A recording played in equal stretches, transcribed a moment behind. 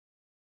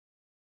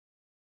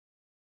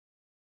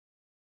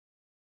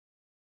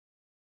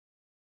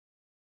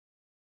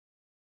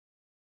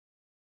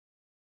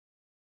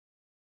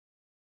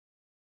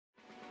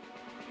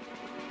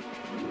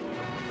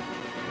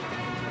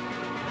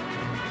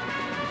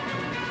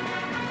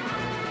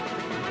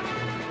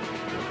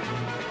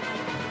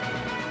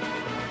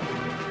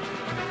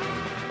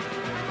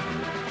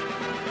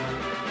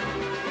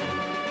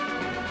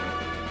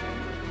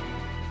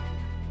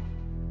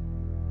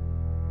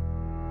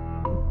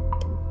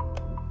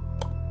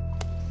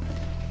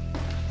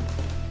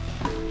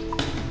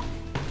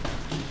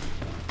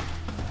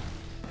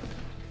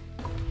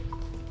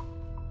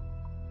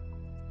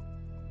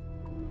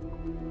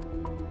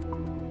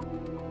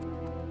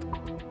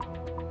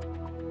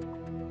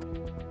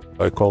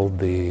I called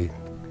the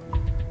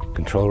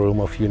control room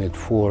of Unit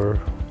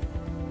 4,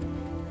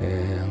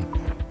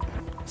 and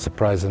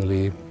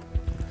surprisingly,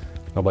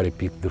 nobody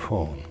picked the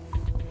phone,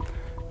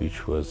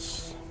 which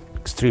was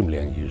extremely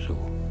unusual.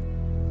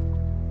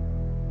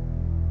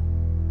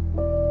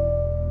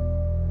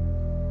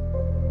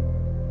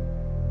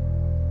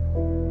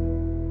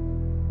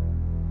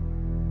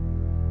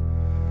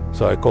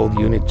 So I called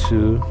Unit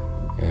 2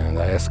 and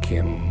I asked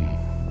him,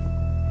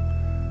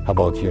 how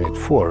about Unit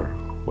 4?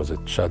 Was it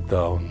shut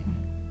down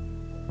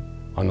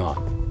or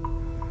not?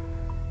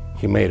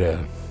 He made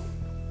a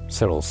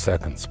several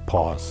seconds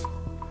pause,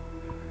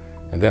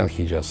 and then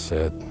he just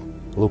said,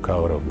 look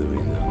out of the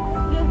window.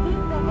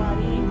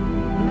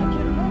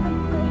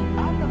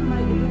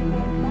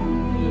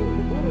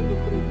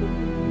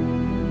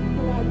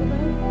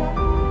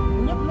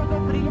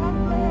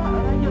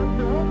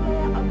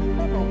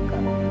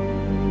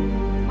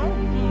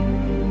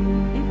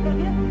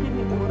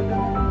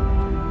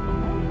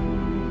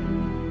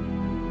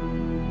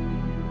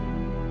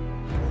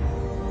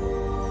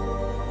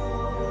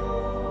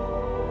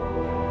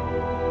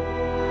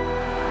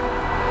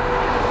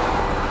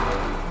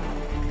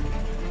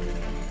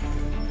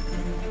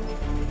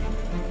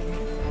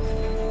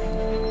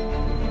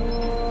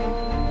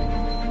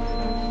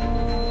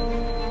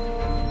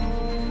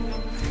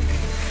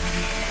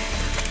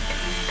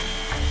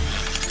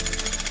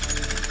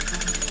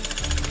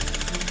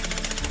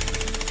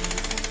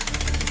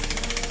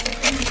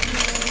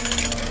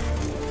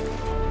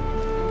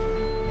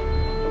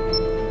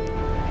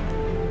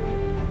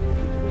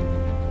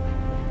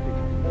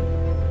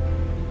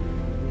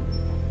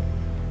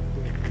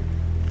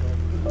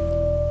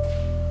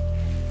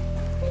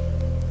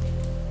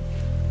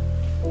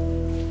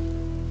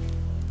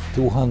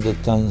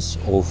 Tons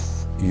of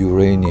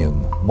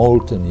uranium,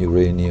 molten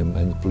uranium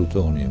and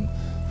plutonium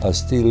are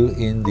still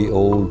in the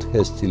old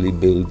hastily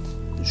built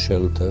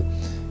shelter,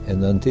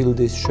 and until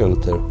this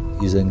shelter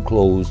is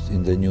enclosed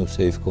in the new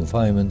safe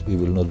confinement, we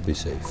will not be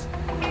safe.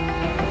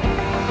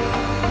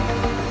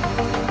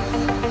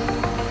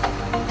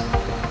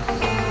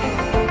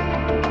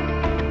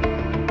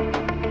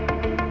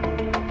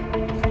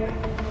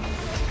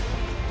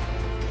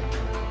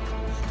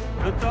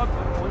 Le top,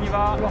 on y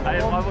va.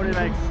 Allez, bravo les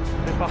mecs,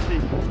 c'est parti.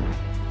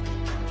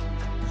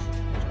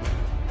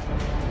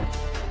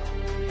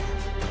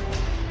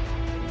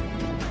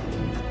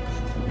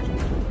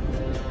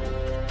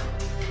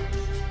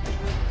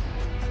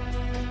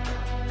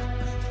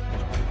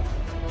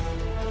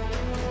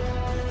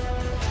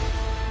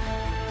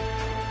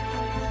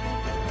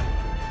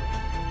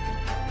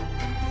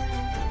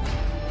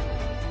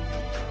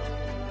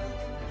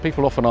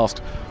 People often ask,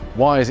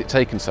 why has it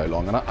taken so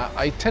long? And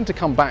I tend to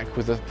come back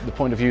with the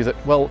point of view that,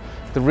 well,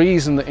 the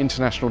reason that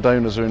international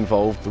donors are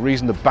involved, the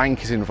reason the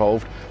bank is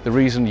involved, the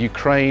reason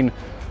Ukraine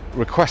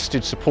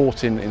requested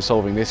support in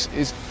solving this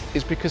is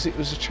because it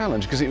was a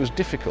challenge, because it was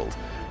difficult.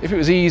 If it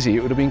was easy,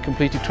 it would have been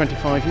completed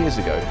 25 years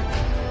ago.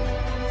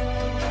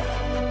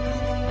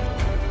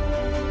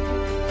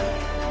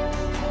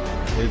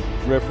 It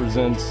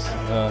represents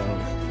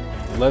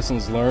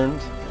lessons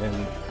learned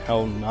and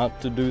how not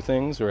to do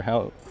things, or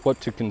what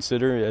to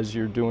consider as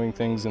you're doing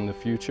things in the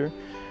future.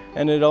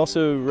 And it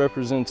also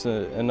represents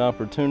an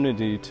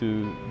opportunity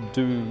to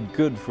do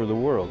good for the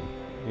world,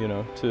 you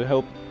know, to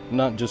help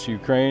not just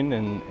Ukraine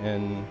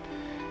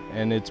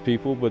and its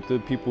people, but the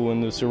people in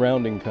the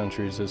surrounding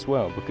countries as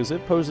well, because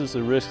it poses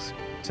a risk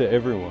to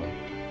everyone.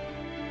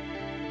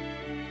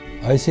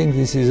 I think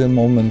this is a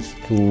moment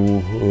to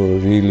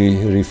really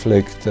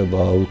reflect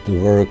about the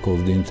work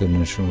of the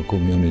international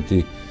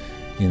community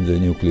in the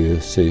nuclear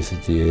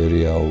safety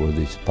area over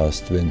these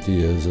past 20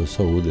 years or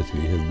so that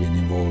we have been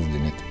involved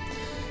in it.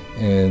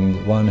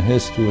 And one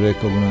has to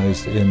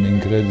recognize an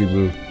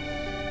incredible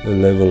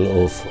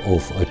level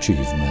of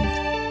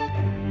achievement.